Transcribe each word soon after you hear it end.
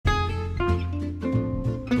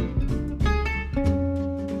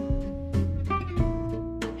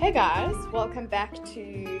Hey guys, welcome back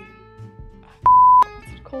to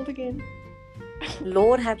what's it called again?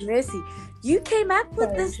 Lord have mercy. You came up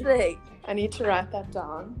with this thing. I need to write that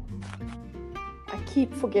down. I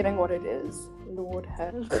keep forgetting what it is. Lord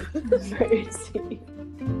have mercy.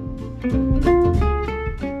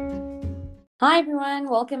 Hi everyone,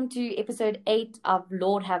 welcome to episode 8 of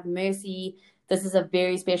Lord Have Mercy. This is a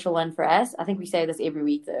very special one for us. I think we say this every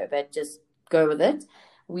week though, but just go with it.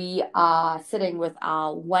 We are sitting with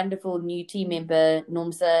our wonderful new team member,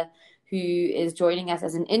 Nomsa, who is joining us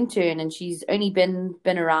as an intern, and she's only been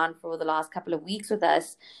around for the last couple of weeks with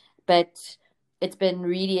us, but it's been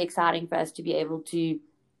really exciting for us to be able to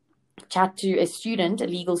chat to a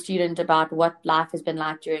legal student, about what life has been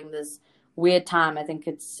like during this weird time. I think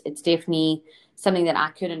it's definitely something that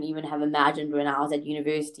I couldn't even have imagined when I was at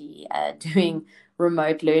university, doing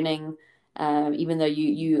remote learning, even though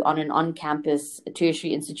you on an on-campus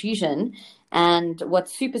tertiary institution. And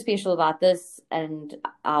what's super special about this and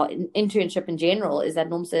our internship in general is that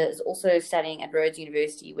Nomsa is also studying at Rhodes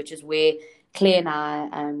University, which is where Claire and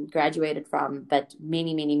I graduated from, but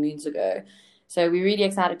many, many moons ago. So we're really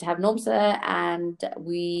excited to have Nomsa, and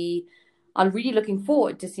we are really looking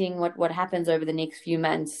forward to seeing what happens over the next few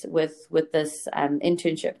months with this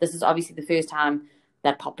internship. This is obviously the first time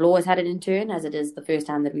that Pop Law has had an intern, as it is the first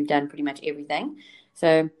time that we've done pretty much everything.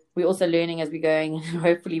 So we're also learning as we're going, and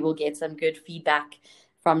hopefully we'll get some good feedback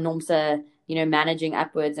from Nomsa, managing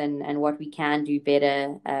upwards and what we can do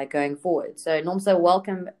better going forward. So Nomsa,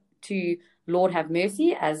 welcome to Lord Have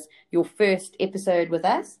Mercy as your first episode with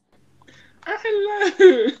us.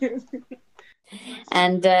 Hello.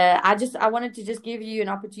 And I wanted to just give you an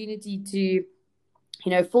opportunity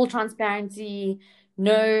to, full transparency,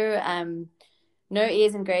 no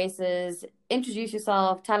airs and graces. Introduce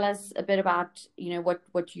yourself. Tell us a bit about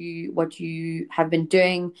what you have been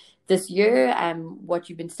doing this year, what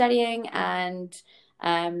you've been studying, and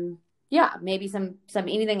maybe some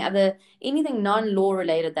anything non-law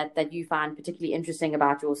related that you find particularly interesting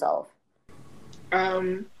about yourself.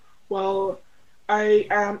 Well, I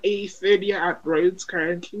am a third year at Rhodes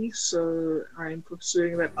currently, so I'm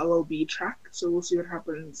pursuing that LLB track. So we'll see what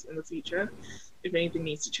happens in the future, if anything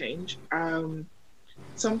needs to change.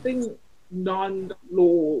 Something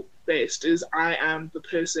non-law based is I am the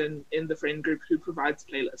person in the friend group who provides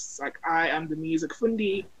playlists. Like, I am the music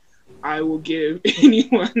fundi. I will give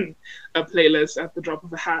anyone a playlist at the drop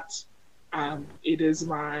of a hat. It is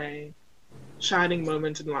my shining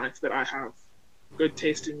moment in life that I have good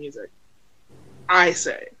taste in music. I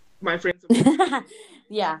say, my friends.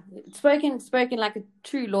 Yeah, spoken like a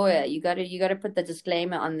true lawyer. You got to put the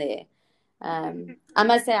disclaimer on there. I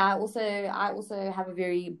must say, I also have a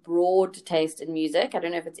very broad taste in music. I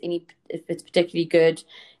don't know if it's particularly good.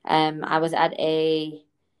 I was at a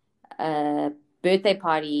birthday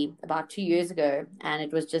party about 2 years ago, and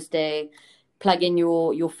it was just a plug in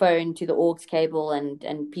your phone to the aux cable,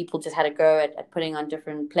 and people just had a go at putting on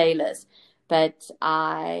different playlists. But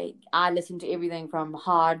I listen to everything from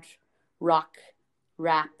hard rock,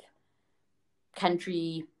 rap,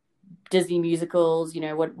 country, Disney musicals,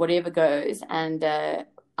 whatever goes. And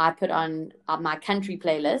I put on my country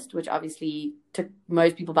playlist, which obviously took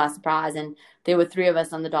most people by surprise. And there were 3 of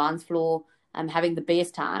us on the dance floor having the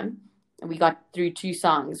best time. And we got through 2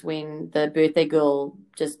 songs when the birthday girl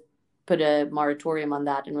just put a moratorium on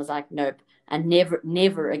that and was like, nope. And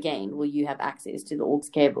never again will you have access to the aux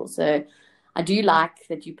cable. So I do like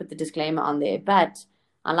that you put the disclaimer on there, but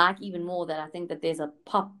I like even more that I think that there's a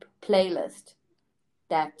pop playlist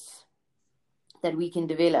that we can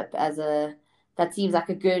develop that seems like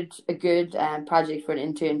a good project for an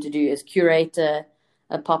intern to do, is curate a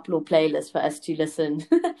pop law playlist for us to listen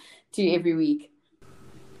to every week.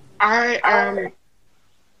 I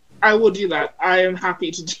will do that. I am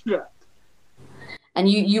happy to do that. And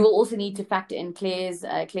you will also need to factor in Claire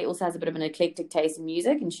also has a bit of an eclectic taste in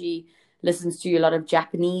music, and she listens to a lot of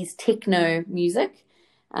Japanese techno music,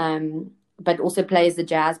 but also plays the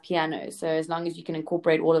jazz piano. So as long as you can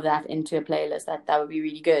incorporate all of that into a playlist, that would be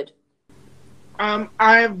really good.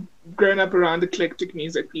 I've grown up around eclectic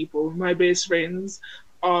music people. My best friends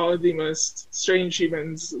are the most strange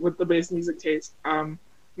humans with the best music taste.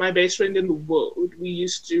 My best friend in the world, we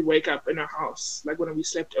used to wake up in her house, like when we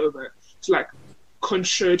slept over, to like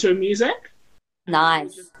concerto music.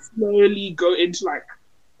 Nice. Just slowly go into like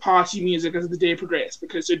party music as the day progressed,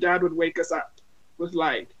 because her dad would wake us up with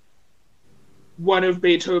like one of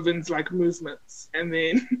Beethoven's like movements, and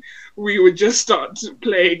then we would just start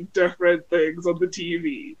playing different things on the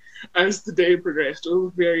TV as the day progressed. It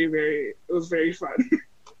was very fun.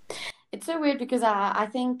 It's so weird because I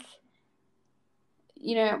think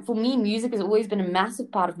you know, for me, music has always been a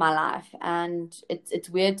massive part of my life, and it's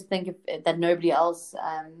weird to think that nobody else,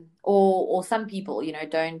 or some people, you know,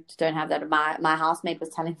 don't have that. My housemate was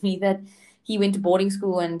telling me that he went to boarding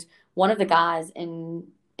school, and one of the guys in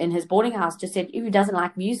his boarding house just said, "Who doesn't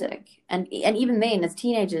like music?" And even then, as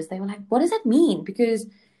teenagers, they were like, "What does that mean?" Because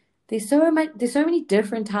there's so many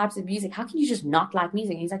different types of music. How can you just not like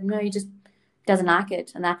music? And he's like, "No, he just doesn't like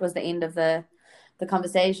it." And that was the end of the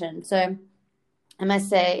conversation. So I must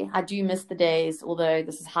say, I do miss the days, although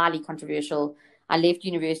this is highly controversial. I left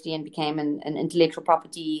university and became an intellectual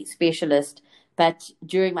property specialist. But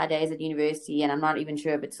during my days at university, and I'm not even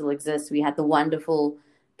sure if it still exists, we had the wonderful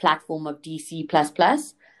platform of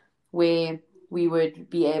DC++, where we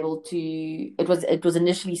would be able to, it was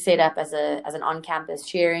initially set up as an on-campus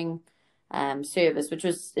sharing service,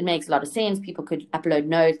 it makes a lot of sense. People could upload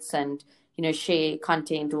notes and, you know, share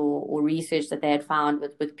content or research that they had found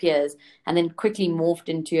with peers, and then quickly morphed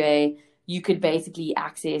into you could basically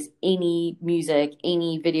access any music,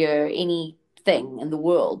 any video, anything in the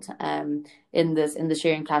world in the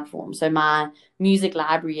sharing platform. So my music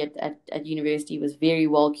library at university was very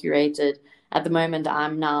well curated. At the moment,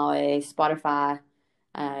 I'm now a Spotify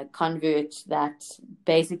convert that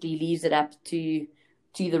basically leaves it up to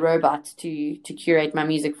the robot to curate my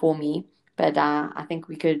music for me. But I think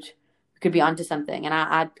we could be onto something, and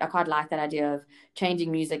I quite like that idea of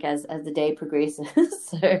changing music as the day progresses.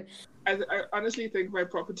 So I honestly think my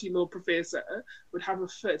property law professor would have a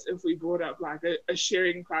fit if we brought up like a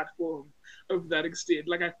sharing platform of that extent.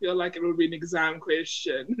 Like, I feel like it would be an exam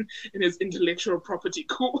question in his intellectual property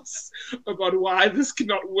course about why this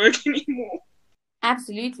cannot work anymore.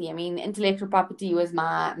 absolutely. I mean, intellectual property was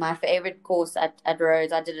my favorite course at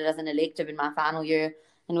Rhodes. I did it as an elective in my final year,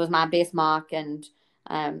 and it was my best mark. And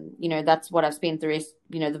you know, that's what I've spent the rest,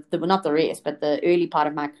 you know, not the rest, but the early part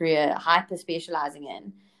of my career hyper specializing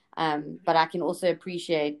in. But I can also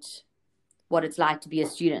appreciate what it's like to be a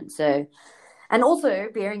student. So, and also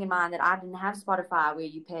bearing in mind that I didn't have Spotify where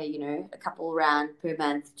you pay, you know, a couple rand per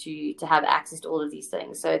month to have access to all of these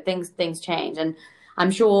things. So things change, and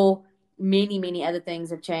I'm sure many other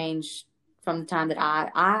things have changed from the time that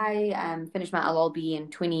I finished my LLB in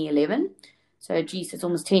 2011. So, geez, it's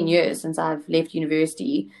almost 10 years since I've left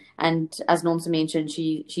university. And as Nomsa mentioned,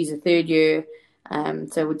 she's a third year.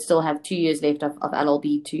 So we'd still have 2 years left of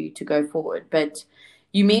LLB to go forward. But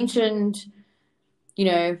you mentioned, you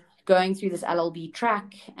know, going through this LLB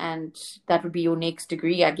track, and that would be your next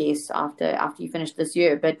degree, I guess, after you finish this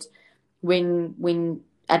year. But when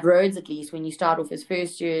at Rhodes, at least, when you start off as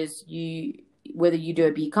first years, whether you do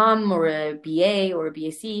a BCom or a BA or a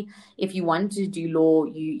BSc, if you want to do law,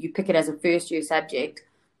 you pick it as a first year subject.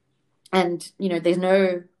 And, you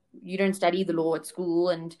know, you don't study the law at school.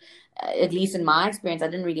 And at least in my experience, I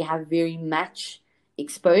didn't really have very much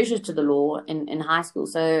exposure to the law in high school.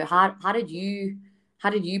 So how did you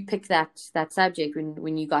pick that subject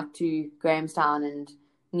when you got to Grahamstown and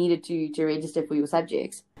needed to register for your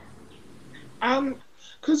subjects?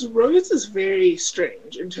 Because Rhodes is very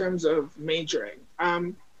strange in terms of majoring.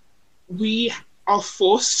 We are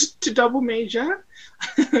forced to double major.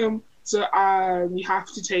 So you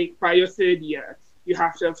have to take, by your third year, you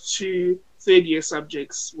have to have 2 third-year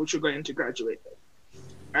subjects which you're going to graduate with.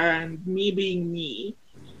 And me being me,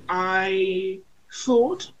 I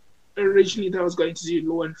thought originally that I was going to do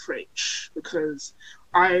law and French, because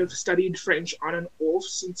I've studied French on and off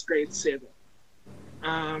since grade 7.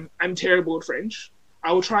 I'm terrible at French.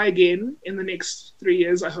 I will try again in the next 3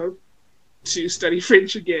 years, I hope, to study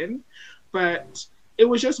French again. But it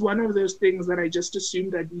was just one of those things that I just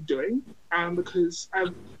assumed I'd be doing, because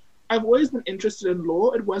I've always been interested in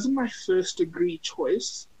law. It wasn't my first degree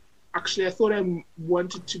choice. Actually, I thought I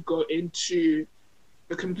wanted to go into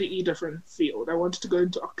a completely different field. I wanted to go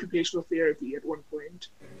into occupational therapy at one point.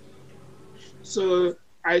 So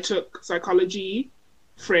I took psychology,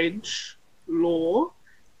 French, law,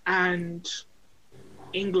 and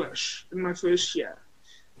English in my first year.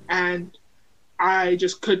 And I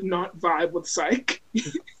just could not vibe with psych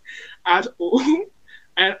at all.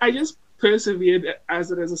 And I just persevered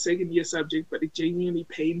as it as a second year subject, but it genuinely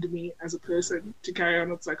pained me as a person to carry on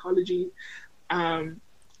with psychology.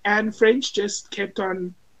 And French just kept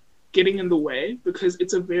on getting in the way, because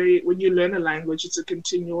when you learn a language, it's a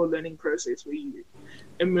continual learning process where you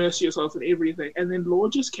immerse yourself in everything. And then law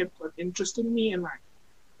just kept on interesting me, and like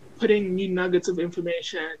putting new nuggets of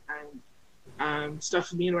information and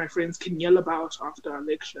stuff me and my friends can yell about after our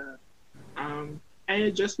lecture. And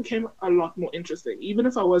it just became a lot more interesting. Even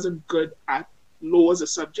if I wasn't good at law as a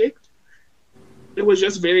subject, it was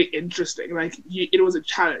just very interesting. Like, it was a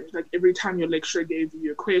challenge. Like, every time your lecturer gave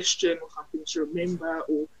you a question or something to remember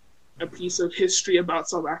or a piece of history about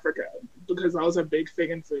South Africa, because that was a big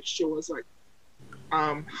thing in first year, was like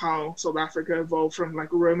how South Africa evolved from like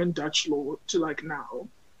Roman Dutch law to like now.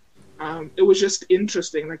 It was just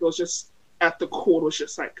interesting. Like it was just at the core, it was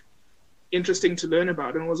just like interesting to learn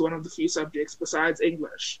about, and it was one of the few subjects besides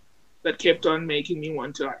English that kept on making me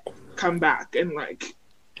want to like come back and like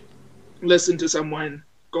listen to someone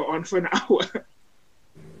go on for an hour.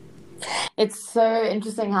 It's so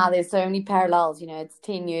interesting how there's so many parallels. You know, it's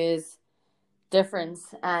 10 years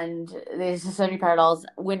difference, and there's just so many parallels.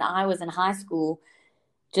 When I was in high school,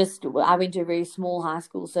 I went to a very small high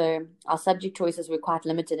school, so our subject choices were quite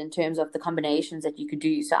limited in terms of the combinations that you could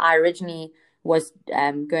do. So I originally was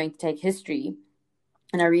going to take history,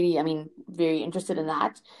 and very interested in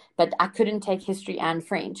that, but I couldn't take history and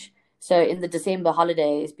French. So in the December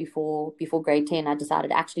holidays before grade 10, I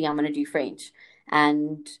decided actually I'm going to do French,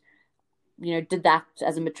 and did that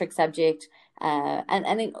as a matric subject. And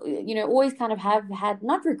then, always kind of have had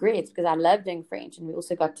not regrets, because I love doing French, and we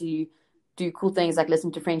also got to do cool things like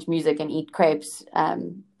listen to French music and eat crepes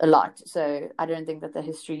a lot. So I don't think that the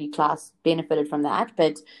history class benefited from that.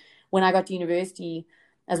 But when I got to university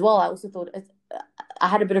as well, I also thought I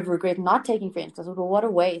had a bit of regret not taking French, because I thought, well, what a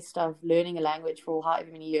waste of learning a language for however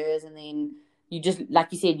many years, and then you just,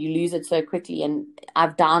 like you said, you lose it so quickly. And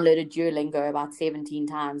I've downloaded Duolingo about 17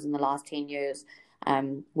 times in the last 10 years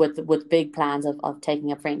with big plans of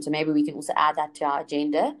taking up French. So maybe we can also add that to our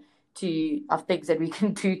agenda of things that we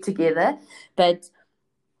can do together. But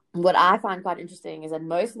what I find quite interesting is that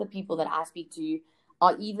most of the people that I speak to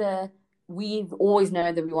are either, we've always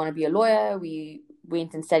known that we want to be a lawyer, we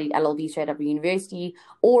went and studied LLB straight out of university,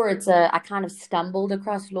 or I kind of stumbled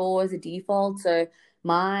across law as a default. So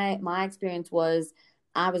my experience was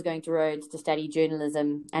I was going to Rhodes to study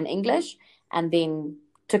journalism and English, and then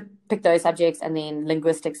pick those subjects, and then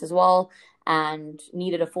linguistics as well, and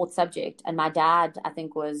needed a fourth subject. And my dad, I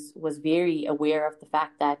think, was very aware of the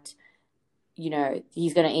fact that,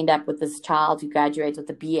 he's going to end up with this child who graduates with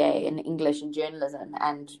a BA in English and journalism,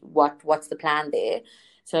 and what's the plan there.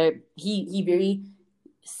 So he very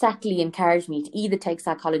subtly encouraged me to either take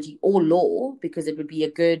psychology or law, because it would be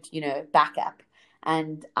a good, backup.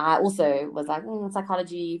 And I also was like,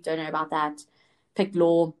 psychology, don't know about that, picked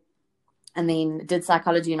law, and then did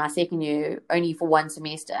psychology in my second year only for one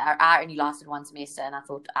semester. I only lasted one semester, and I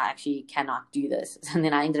thought, I actually cannot do this. And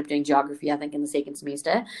then I ended up doing geography, I think, in the second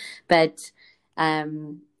semester. But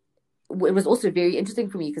it was also very interesting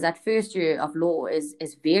for me, because that first year of law is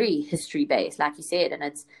very history based, like you said, and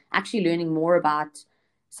it's actually learning more about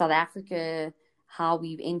South Africa, how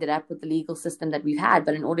we've ended up with the legal system that we've had.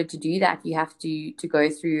 But in order to do that, you have to go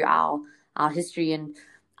through our history. And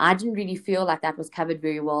I didn't really feel like that was covered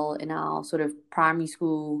very well in our sort of primary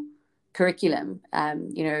school curriculum.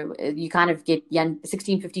 You kind of get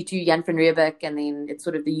 1652 Jan van Riebeeck, and then it's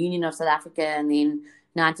sort of the Union of South Africa, and then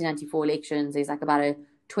 1994 elections. There's like about a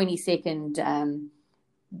 20-second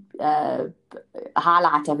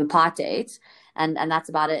highlight of apartheid, and that's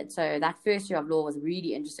about it. So that first year of law was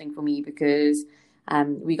really interesting for me, because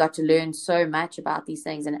we got to learn so much about these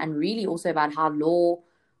things, and really also about how law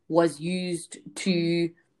was used to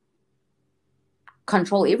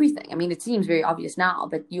control everything. I mean, it seems very obvious now,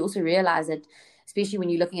 but you also realize that, especially when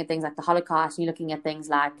you're looking at things like the Holocaust, and you're looking at things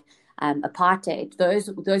like apartheid,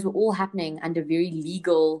 those were all happening under very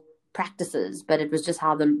legal practices, but it was just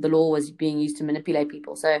how the law was being used to manipulate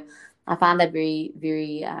people. So I found that very,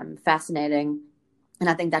 very fascinating. And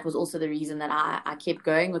I think that was also the reason that I kept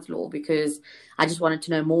going with law, because I just wanted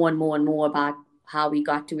to know more and more and more about how we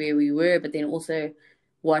got to where we were, but then also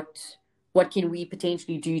what can we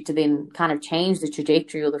potentially do to then kind of change the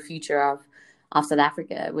trajectory or the future of South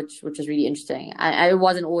Africa, which is really interesting. It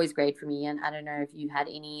wasn't always great for me, and I don't know if you had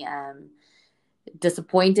any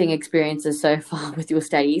disappointing experiences so far with your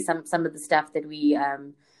studies. Some of the stuff that we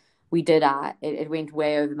did, it went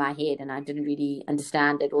way over my head, and I didn't really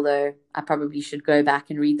understand it, although I probably should go back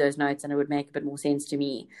and read those notes, and it would make a bit more sense to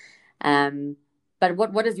me. But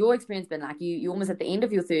what has your experience been like? You almost at the end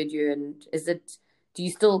of your third year, and do you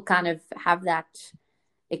still kind of have that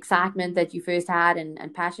excitement that you first had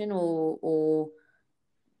and passion, or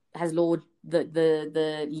has law,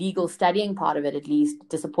 the legal studying part of it at least,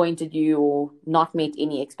 disappointed you or not met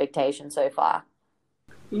any expectations so far?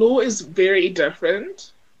 Law is very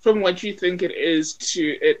different from what you think it is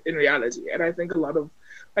to it in reality. And I think a lot of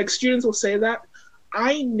students will say that.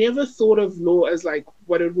 I never thought of law as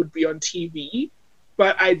what it would be on TV,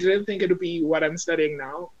 but I didn't think it would be what I'm studying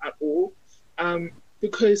now at all.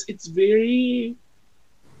 Because it's very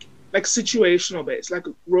situational based.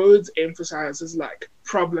 Rhodes emphasizes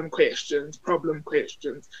problem questions,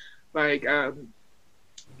 like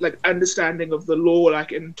understanding of the law,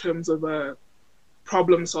 like in terms of a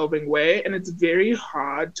problem solving way. And it's very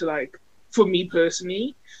hard to like, for me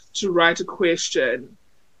personally, to write a question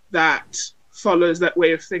that follows that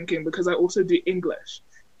way of thinking, because I also do English.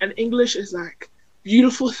 And English is like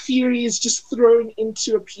beautiful theories just thrown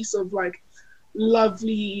into a piece of like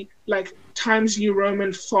lovely, like Times New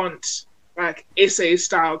Roman font, like essay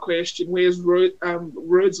style question. Whereas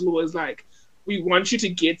Rhodes Law is like, we want you to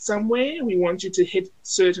get somewhere, we want you to hit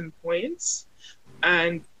certain points,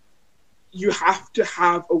 and you have to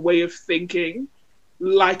have a way of thinking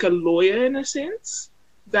like a lawyer in a sense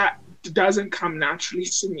that doesn't come naturally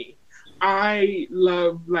to me. I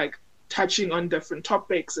love like touching on different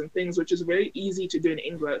topics and things, which is very easy to do in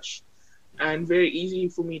English and very easy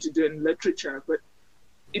for me to do in literature, but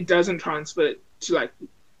it doesn't transfer to like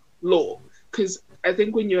law. Because I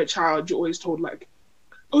think when you're a child, you're always told like,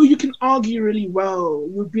 oh, you can argue really well,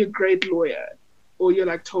 you'll be a great lawyer. Or you're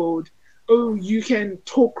like told, oh, you can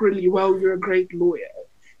talk really well, you're a great lawyer.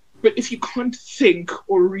 But if you can't think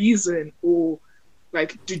or reason or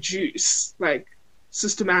like deduce like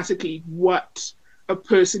systematically what a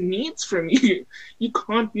person needs from you, you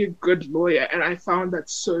can't be a good lawyer. And I found that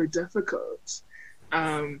so difficult.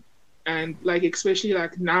 And like, especially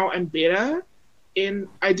like now I'm better in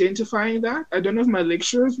identifying that. I don't know if my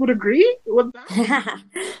lecturers would agree with that.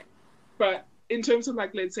 But in terms of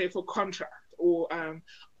like, let's say for contract, or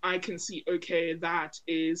I can see, okay, that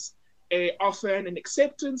is a offer and an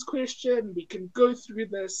acceptance question. We can go through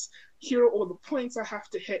this. Here are all the points I have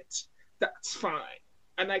to hit. That's fine.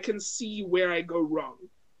 And I can see where I go wrong.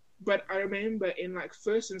 But I remember in like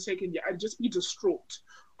first and second year, I'd just be distraught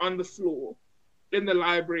on the floor in the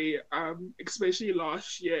library, especially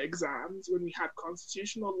last year exams when we had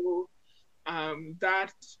constitutional law.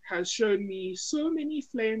 That has shown me so many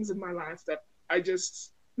flames in my life that I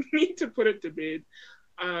just need to put it to bed.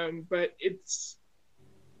 But it's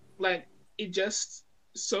like, it just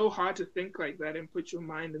so hard to think like that and put your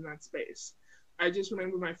mind in that space. I just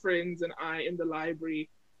remember my friends and I in the library,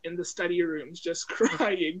 in the study rooms, just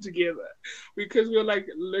crying together because we were like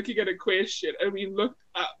looking at a question and we looked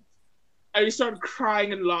up and we started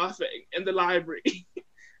crying and laughing in the library.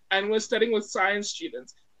 And we're studying with science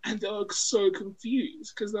students and they look so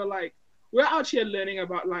confused because they're like, we're out here learning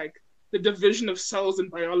about like the division of cells in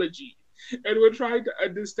biology. And we're trying to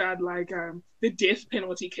understand like the death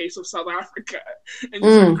penalty case of South Africa. And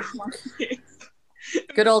just crying.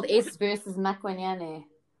 Good old S versus Makwanyane.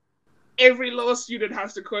 Every law student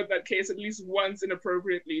has to quote that case at least once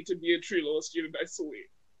inappropriately to be a true law student, I swear.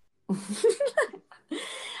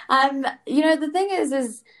 The thing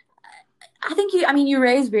is I think you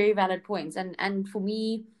raise very valid points, and for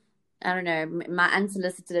me, I don't know, my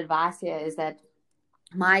unsolicited advice here is that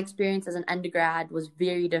my experience as an undergrad was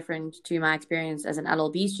very different to my experience as an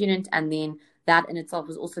LLB student, and then that in itself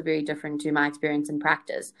was also very different to my experience in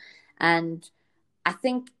practice. And I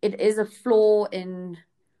think it is a flaw in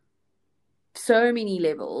so many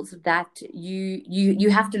levels that you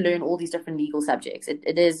have to learn all these different legal subjects.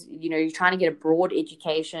 It is, you're trying to get a broad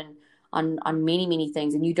education on many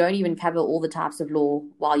things, and you don't even cover all the types of law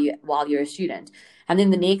while you're a student. And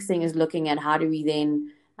then the next thing is looking at how do we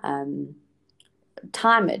then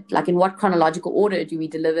time it, like in what chronological order do we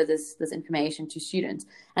deliver this information to students.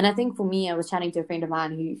 And I think for me, I was chatting to a friend of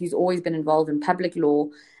mine who's always been involved in public law,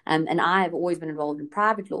 and I have always been involved in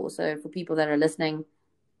private law. So for people that are listening,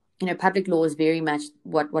 public law is very much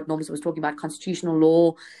what Nomsa was talking about, constitutional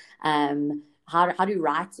law. How do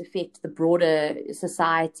rights affect the broader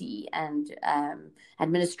society, and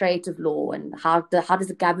administrative law, and how does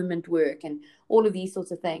the government work, and all of these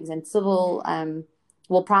sorts of things. And civil,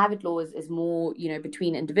 private law is more,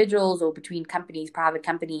 between individuals or between companies, private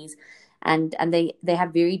companies, and they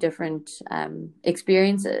have very different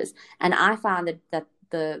experiences. And I found that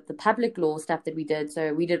the public law stuff that we did,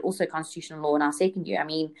 so we did also constitutional law in our second year. I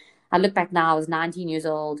mean, I look back now, I was 19 years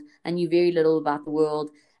old and knew very little about the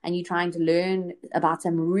world, and you're trying to learn about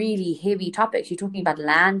some really heavy topics. You're talking about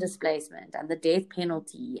land displacement and the death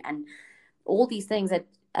penalty and all these things that,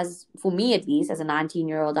 as for me at least, as a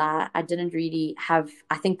 19-year-old, I didn't really have,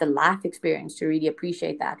 I think, the life experience to really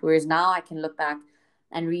appreciate that. Whereas now I can look back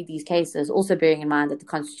and read these cases, also bearing in mind that the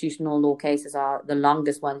constitutional law cases are the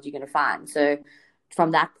longest ones you're going to find. So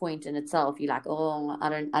from that point in itself, you're like, oh, I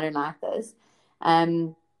don't like this.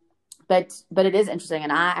 But it is interesting,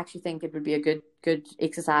 and I actually think it would be a good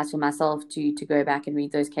exercise for myself to go back and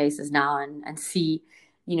read those cases now and see,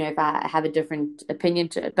 if I have a different opinion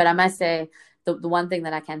to it. But I must say, the one thing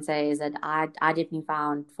that I can say is that I definitely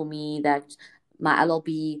found for me that my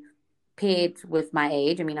LLB paired with my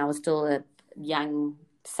age. I mean, I was still a young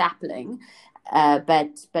sapling.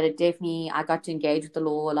 But it definitely, I got to engage with the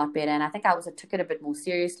law a lot better, and I think I also took it a bit more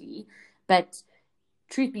seriously. But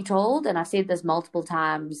truth be told, and I've said this multiple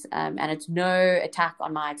times, and it's no attack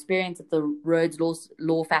on my experience at the Rhodes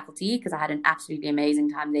Law faculty, because I had an absolutely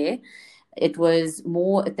amazing time there. It was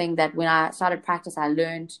more a thing that when I started practice, I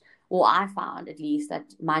learned, or I found at least,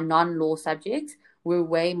 that my non-law subjects were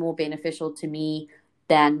way more beneficial to me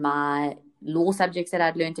than my law subjects that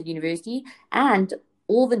I'd learned at university. And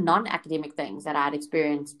all the non-academic things that I'd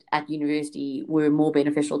experienced at university were more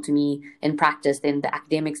beneficial to me in practice than the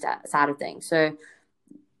academic side of things. So,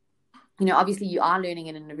 obviously you are learning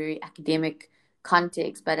it in a very academic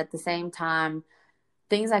context, but at the same time,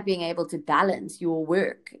 things like being able to balance your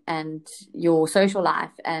work and your social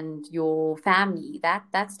life and your family,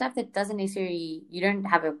 that stuff that doesn't necessarily, you don't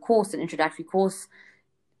have an introductory course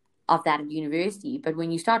of that at university. But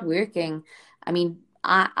when you start working, I mean,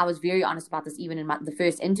 I was very honest about this even in the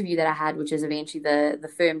first interview that I had, which is eventually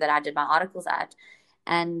the firm that I did my articles at.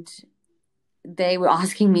 And they were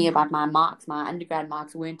asking me about my marks. My undergrad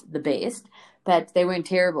marks weren't the best, but they weren't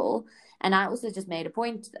terrible. And I also just made a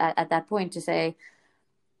point at that point to say,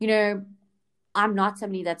 I'm not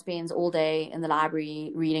somebody that spends all day in the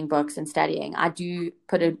library reading books and studying. I do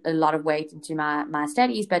put a lot of weight into my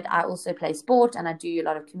studies, but I also play sport and I do a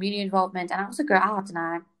lot of community involvement. And I also go out and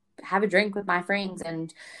I have a drink with my friends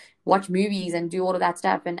and watch movies and do all of that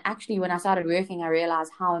stuff. And actually, when I started working, I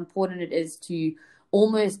realized how important it is to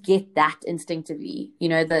almost get that instinctively.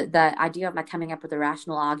 The idea of like coming up with a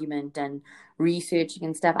rational argument and researching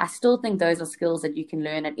and stuff. I still think those are skills that you can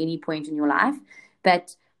learn at any point in your life,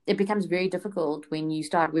 but it becomes very difficult when you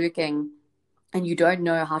start working and you don't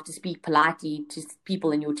know how to speak politely to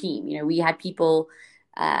people in your team. We had people,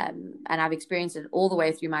 and I've experienced it all the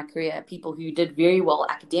way through my career, people who did very well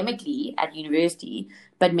academically at university,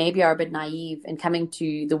 but maybe are a bit naive in coming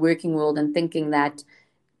to the working world and thinking that,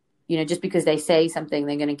 just because they say something,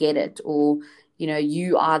 they're going to get it, or,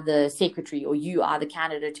 you are the secretary or you are the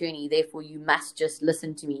candidate attorney, therefore you must just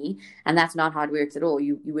listen to me. And that's not how it works at all.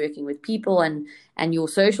 You're working with people, and your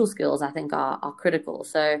social skills, I think, are critical.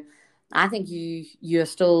 So I think you're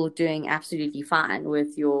still doing absolutely fine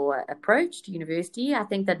with your approach to university. I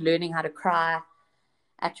think that learning how to cry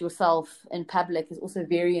at yourself in public is also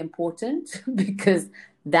very important because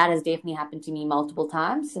that has definitely happened to me multiple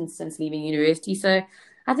times since leaving university. So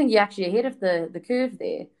I think you're actually ahead of the curve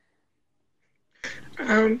there.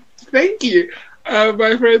 Thank you.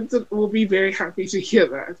 My friends will be very happy to hear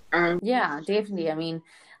that. Yeah, definitely. I mean,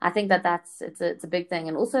 I think it's a big thing.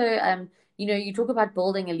 And also, you talk about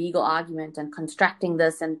building a legal argument and constructing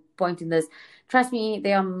this and pointing this. Trust me,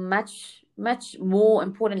 there are much, much more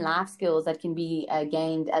important life skills that can be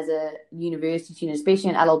gained as a university student, especially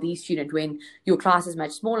an LLB student, when your class is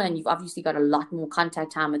much smaller and you've obviously got a lot more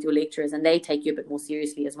contact time with your lecturers and they take you a bit more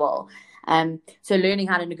seriously as well. So learning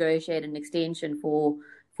how to negotiate an extension for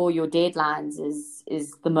your deadlines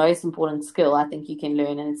is the most important skill I think you can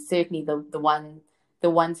learn, and it's certainly the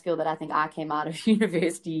one skill that I think I came out of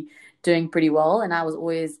university doing pretty well. And I was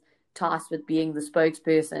always tasked with being the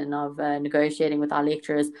spokesperson of negotiating with our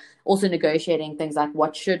lecturers, also negotiating things like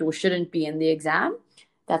what should or shouldn't be in the exam.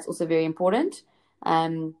 That's also very important.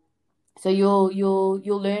 So you'll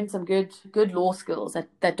learn some good law skills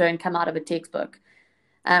that don't come out of a textbook.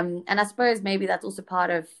 And I suppose maybe that's also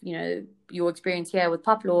part of your experience here with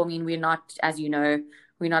Pop Law. I mean, we're not, as you know,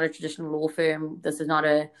 we're not a traditional law firm. This is not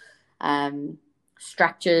a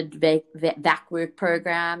structured VAC work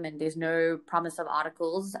program, and there's no promise of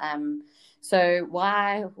articles. So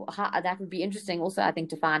that would be interesting also, I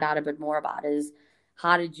think, to find out a bit more about is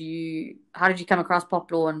how did you come across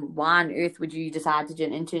Pop Law, and why on earth would you decide to do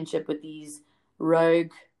an internship with these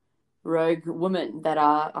rogue women that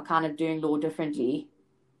are kind of doing law differently?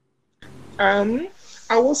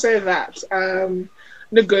 I will say that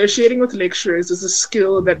negotiating with lecturers is a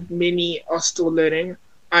skill that many are still learning.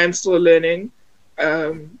 I'm still learning.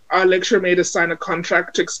 Our lecturer made us sign a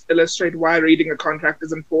contract to illustrate why reading a contract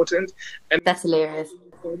is important. And that's hilarious.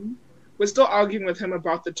 We're still arguing with him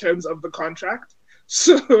about the terms of the contract.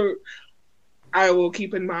 So I will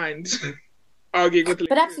keep in mind arguing with lecturers.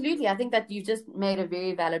 But absolutely, I think that you just made a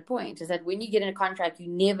very valid point, is that when you get in a contract, you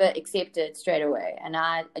never accept it straight away. And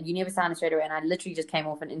you never sign it straight away. And I literally just came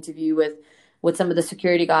off an interview with some of the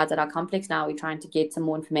security guards at our complex now. We're trying to get some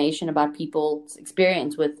more information about people's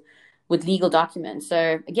experience with legal documents.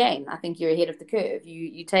 So again, I think you're ahead of the curve.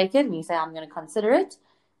 You take it and you say, I'm going to consider it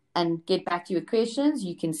and get back to you with questions.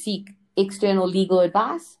 You can seek external legal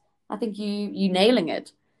advice. I think you nailing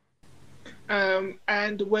it.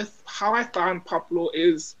 And with how I found Pop Law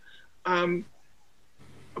is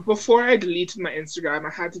before I deleted my Instagram,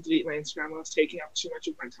 I had to delete my Instagram. I was taking up too much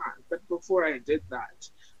of my time. But before I did that,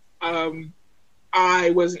 um, I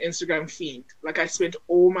was an Instagram fiend. Like I spent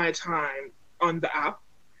all my time on the app,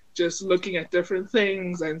 just looking at different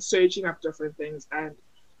things and searching up different things. And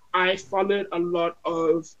I followed a lot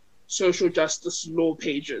of social justice law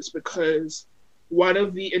pages because one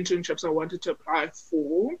of the internships I wanted to apply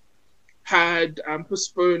for had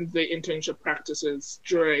postponed the internship practices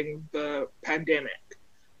during the pandemic.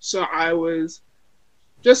 So I was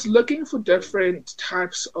just looking for different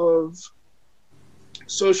types of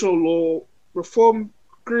social law reform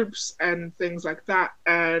groups and things like that.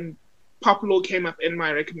 And pop law came up in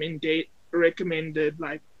my recommended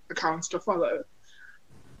like accounts to follow.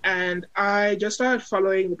 And I just started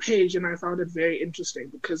following the page and I found it very interesting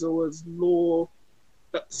because it was law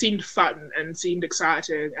that seemed fun and seemed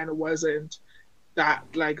exciting, and it wasn't that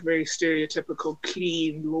like very stereotypical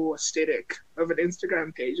clean law aesthetic of an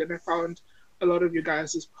Instagram page. And I found a lot of you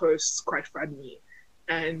guys' posts quite funny.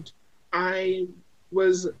 And I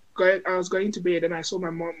was going to bed and I saw my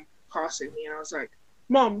mom passing me and I was like,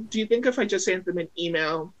 Mom, do you think if I just sent them an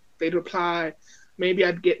email, they'd reply? Maybe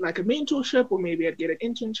I'd get like a mentorship or maybe I'd get an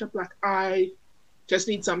internship. Like I just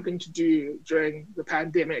need something to do during the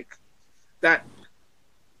pandemic that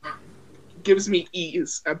gives me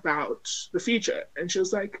ease about the future. And she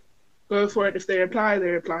was like, go for it. If they reply, they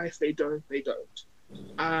reply. If they don't, they don't.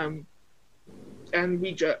 And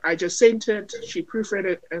I just sent it. She proofread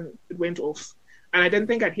it and it went off. And I didn't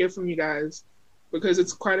think I'd hear from you guys because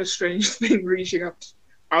it's quite a strange thing reaching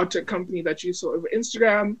out to a company that you saw over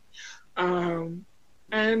Instagram.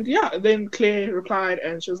 And yeah, then Claire replied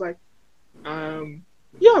and she was like,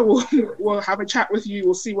 yeah, we'll have a chat with you.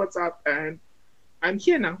 We'll see what's up. And I'm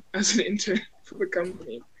here now as an intern for the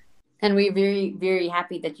company. And we're very, very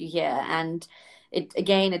happy that you're here. And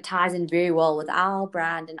it ties in very well with our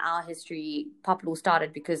brand and our history. Pop Law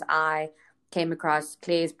started because I came across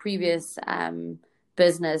Claire's previous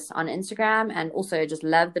business on Instagram and also just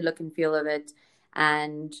loved the look and feel of it,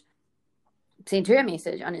 and sent her a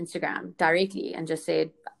message on Instagram directly and just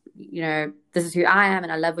said, this is who I am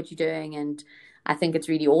and I love what you're doing and I think it's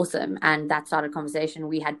really awesome. And that started a conversation.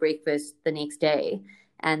 We had breakfast the next day,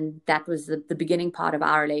 and that was the beginning part of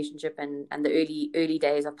our relationship and the early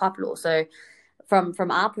days of Pop Law. So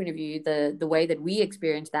from our point of view, the way that we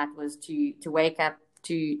experienced that was to wake up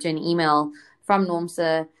to an email from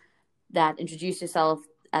Nomsa that introduced herself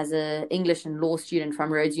as an English and law student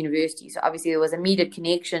from Rhodes University. So obviously there was immediate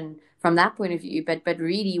connection from that point of view, but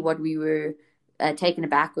really what we were taken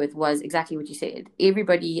aback with was exactly what you said.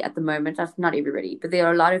 Everybody at the moment, not everybody, but there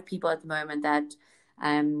are a lot of people at the moment that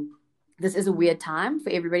this is a weird time for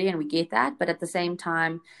everybody, and we get that. But at the same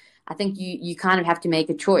time, I think you kind of have to make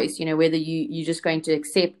a choice, whether you're just going to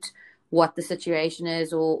accept what the situation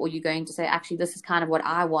is, or you're going to say, actually, this is kind of what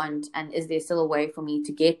I want, and is there still a way for me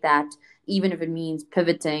to get that, even if it means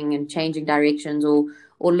pivoting and changing directions or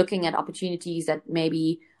looking at opportunities that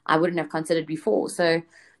maybe I wouldn't have considered before. So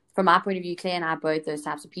from our point of view, Claire and I are both those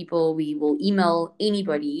types of people. We will email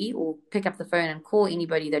anybody or pick up the phone and call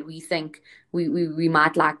anybody that we think we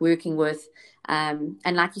might like working with. And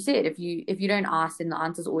like you said, if you don't ask, then the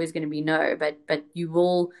answer is always going to be no. But you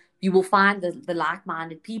will find the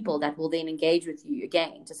like-minded people that will then engage with you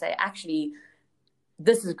again to say, actually,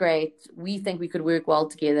 this is great. We think we could work well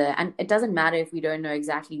together. And it doesn't matter if we don't know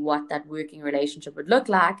exactly what that working relationship would look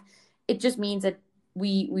like. It just means that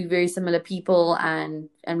we're very similar people and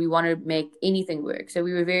we want to make anything work. So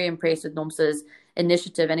we were very impressed with Nomsa's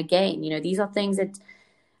initiative. And again, these are things that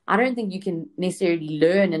I don't think you can necessarily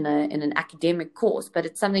learn in an academic course, but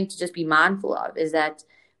it's something to just be mindful of, is that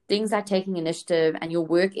things like taking initiative and your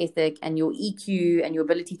work ethic and your EQ and your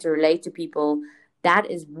ability to relate to people, that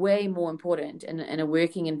is way more important in a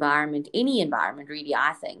working environment, any environment really,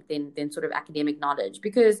 I think, than sort of academic knowledge.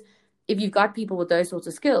 Because if you've got people with those sorts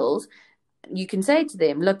of skills, you can say to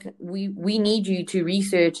them, look, we need you to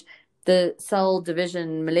research the cell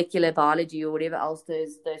division, molecular biology, or whatever else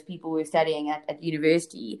those people were studying at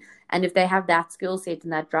university. And if they have that skill set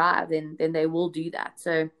and that drive, then they will do that.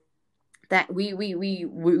 So that we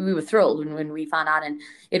were thrilled when we found out. And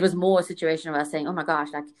it was more a situation of us saying, oh my gosh,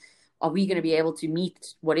 like, are we going to be able to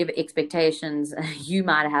meet whatever expectations you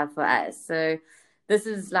might have for us? So this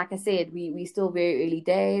is, like I said, we still very early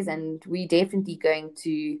days, and we're definitely going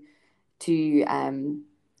to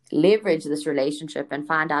leverage this relationship and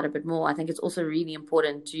find out a bit more. I think it's also really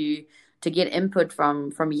important to get input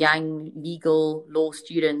from young legal law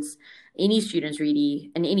students, any students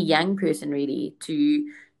really, and any young person really, to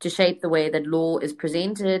shape the way that law is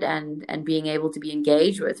presented and being able to be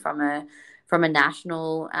engaged with from from a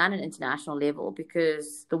national and an international level,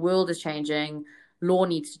 because the world is changing, law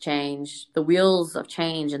needs to change, the wheels of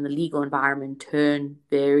change in the legal environment turn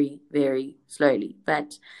very, very slowly.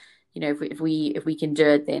 But if we can do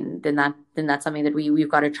it, then that's something that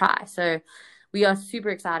we've got to try. So we are super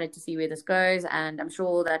excited to see where this goes, and I'm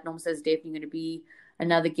sure that Nomsa is definitely going to be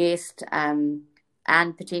another guest and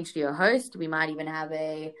potentially a host. We might even have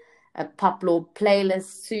a pop law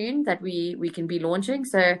playlist soon that we can be launching.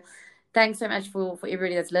 So thanks so much for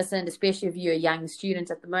everybody that's listened, especially if you're a young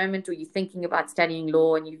student at the moment or you're thinking about studying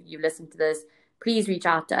law and you've listened to this. Please reach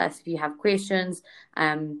out to us if you have questions.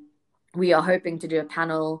 We are hoping to do a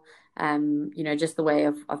panel, just the way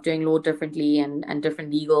of doing law differently and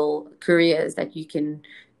different legal careers that you can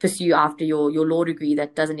pursue after your law degree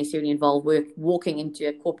that doesn't necessarily involve walking into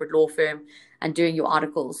a corporate law firm and doing your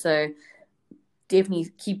articles. So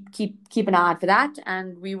definitely keep an eye out for that,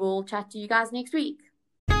 and we will chat to you guys next week.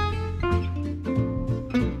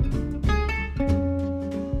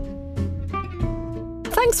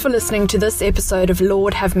 Thanks for listening to this episode of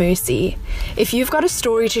Lord Have Mercy. If you've got a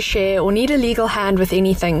story to share or need a legal hand with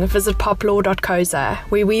anything, visit poplaw.coza,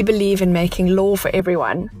 where we believe in making law for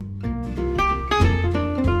everyone.